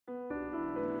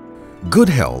Good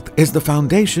health is the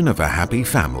foundation of a happy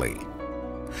family.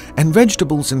 And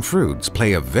vegetables and fruits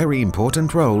play a very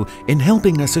important role in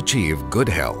helping us achieve good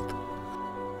health.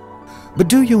 But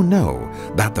do you know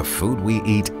that the food we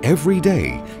eat every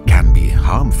day can be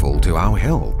harmful to our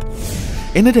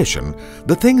health? In addition,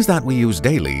 the things that we use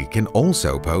daily can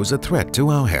also pose a threat to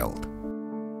our health.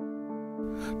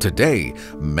 Today,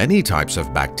 many types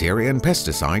of bacteria and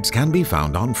pesticides can be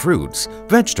found on fruits,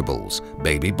 vegetables,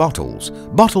 baby bottles,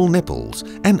 bottle nipples,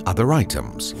 and other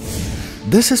items.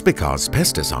 This is because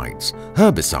pesticides,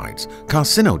 herbicides,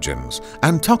 carcinogens,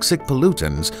 and toxic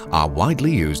pollutants are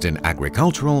widely used in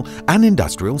agricultural and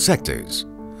industrial sectors.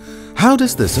 How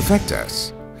does this affect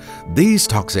us? These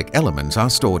toxic elements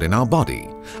are stored in our body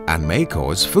and may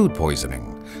cause food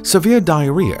poisoning, severe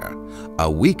diarrhea, a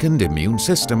weakened immune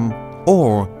system,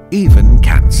 or even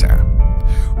cancer.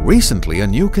 Recently, a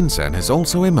new concern has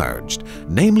also emerged,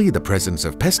 namely the presence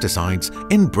of pesticides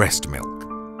in breast milk.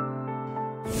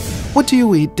 What do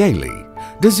you eat daily?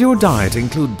 Does your diet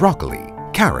include broccoli,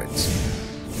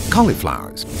 carrots,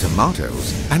 cauliflowers,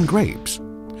 tomatoes, and grapes?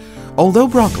 Although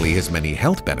broccoli has many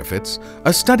health benefits,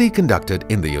 a study conducted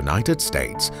in the United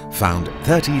States found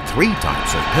 33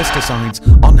 types of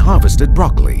pesticides on harvested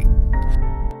broccoli.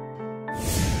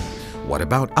 What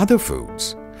about other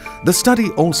foods? The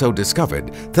study also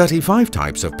discovered 35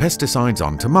 types of pesticides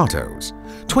on tomatoes,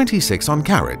 26 on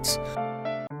carrots,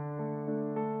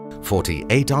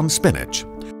 48 on spinach,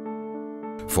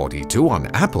 42 on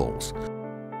apples,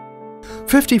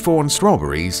 54 on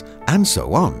strawberries, and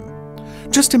so on.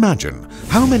 Just imagine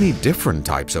how many different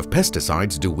types of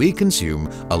pesticides do we consume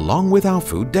along with our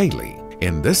food daily.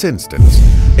 In this instance,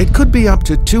 it could be up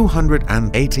to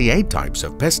 288 types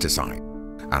of pesticide.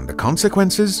 And the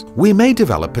consequences? We may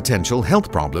develop potential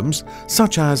health problems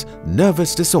such as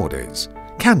nervous disorders,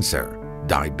 cancer,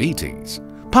 diabetes,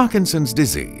 Parkinson's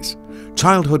disease,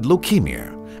 childhood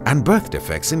leukemia, and birth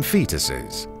defects in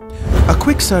fetuses. A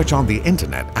quick search on the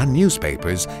internet and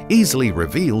newspapers easily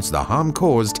reveals the harm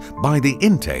caused by the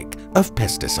intake of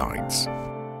pesticides.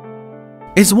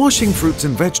 Is washing fruits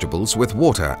and vegetables with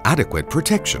water adequate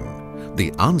protection?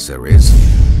 The answer is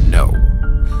no.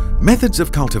 Methods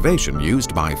of cultivation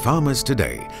used by farmers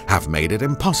today have made it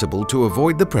impossible to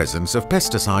avoid the presence of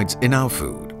pesticides in our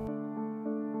food.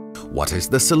 What is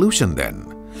the solution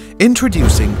then?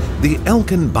 Introducing the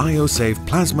BioSafe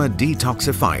Plasma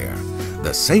Detoxifier,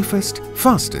 the safest,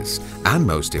 fastest, and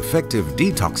most effective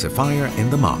detoxifier in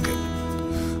the market.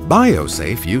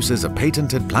 BioSafe uses a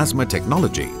patented plasma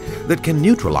technology that can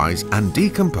neutralize and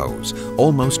decompose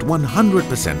almost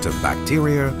 100% of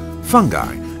bacteria,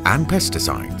 fungi, and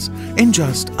pesticides in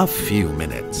just a few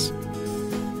minutes.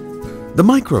 The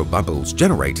microbubbles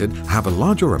generated have a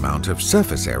larger amount of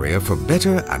surface area for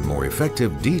better and more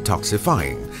effective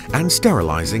detoxifying and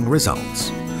sterilizing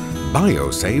results.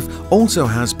 BioSafe also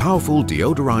has powerful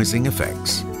deodorising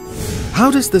effects. How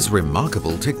does this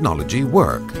remarkable technology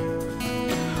work?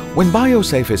 When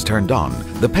BioSafe is turned on,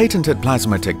 the patented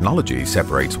plasma technology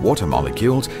separates water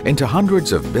molecules into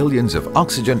hundreds of billions of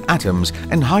oxygen atoms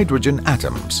and hydrogen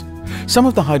atoms. Some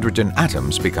of the hydrogen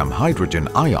atoms become hydrogen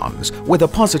ions with a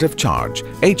positive charge,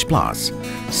 H+.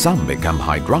 Some become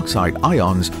hydroxide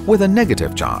ions with a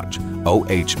negative charge,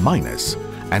 OH-,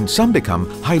 and some become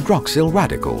hydroxyl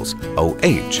radicals,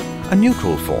 OH, a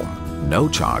neutral form, no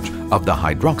charge, of the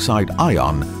hydroxide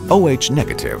ion,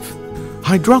 OH-.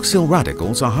 Hydroxyl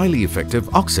radicals are highly effective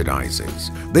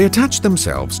oxidizers. They attach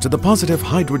themselves to the positive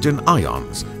hydrogen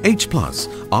ions, H+,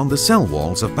 on the cell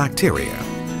walls of bacteria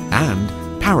and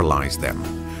paralyze them,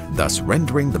 thus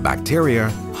rendering the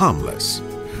bacteria harmless.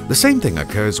 The same thing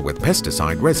occurs with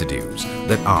pesticide residues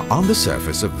that are on the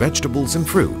surface of vegetables and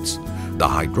fruits. The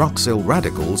hydroxyl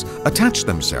radicals attach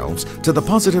themselves to the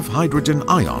positive hydrogen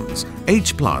ions,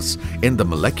 H+, in the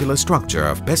molecular structure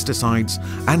of pesticides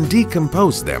and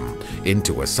decompose them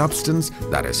into a substance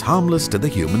that is harmless to the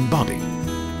human body.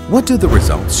 What do the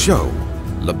results show?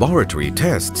 Laboratory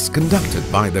tests conducted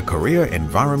by the Korea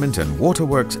Environment and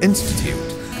Waterworks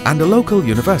Institute and a local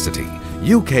university,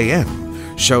 UKM,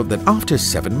 showed that after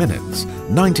 7 minutes,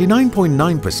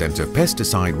 99.9% of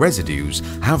pesticide residues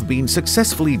have been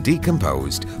successfully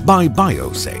decomposed by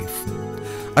BioSafe.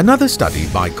 Another study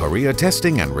by Korea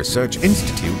Testing and Research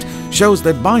Institute shows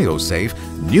that BioSafe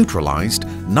neutralized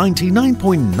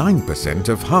 99.9%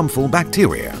 of harmful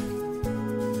bacteria.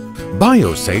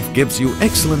 BioSafe gives you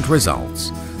excellent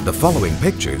results. The following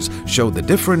pictures show the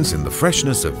difference in the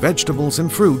freshness of vegetables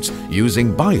and fruits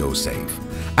using BioSafe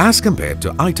as compared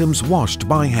to items washed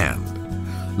by hand.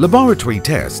 Laboratory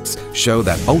tests show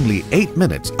that only 8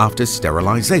 minutes after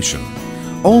sterilization,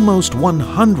 almost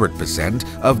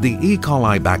 100% of the E.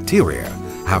 coli bacteria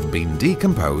have been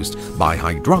decomposed by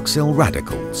hydroxyl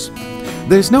radicals.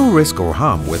 There's no risk or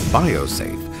harm with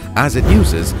BioSafe as it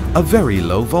uses a very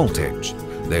low voltage.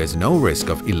 There's no risk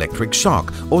of electric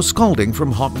shock or scalding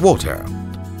from hot water.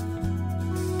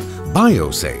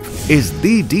 BioSafe is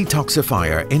the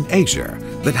detoxifier in Asia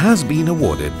that has been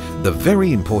awarded the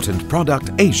Very Important Product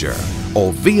Asia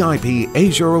or VIP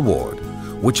Asia Award,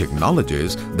 which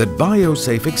acknowledges that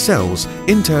BioSafe excels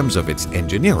in terms of its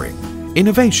engineering,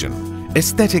 innovation,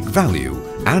 aesthetic value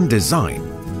and design.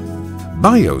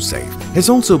 BioSafe has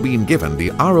also been given the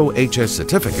RoHS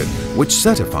certificate, which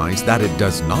certifies that it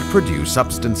does not produce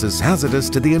substances hazardous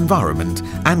to the environment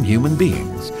and human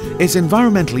beings, is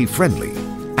environmentally friendly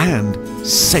and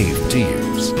safe to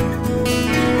use.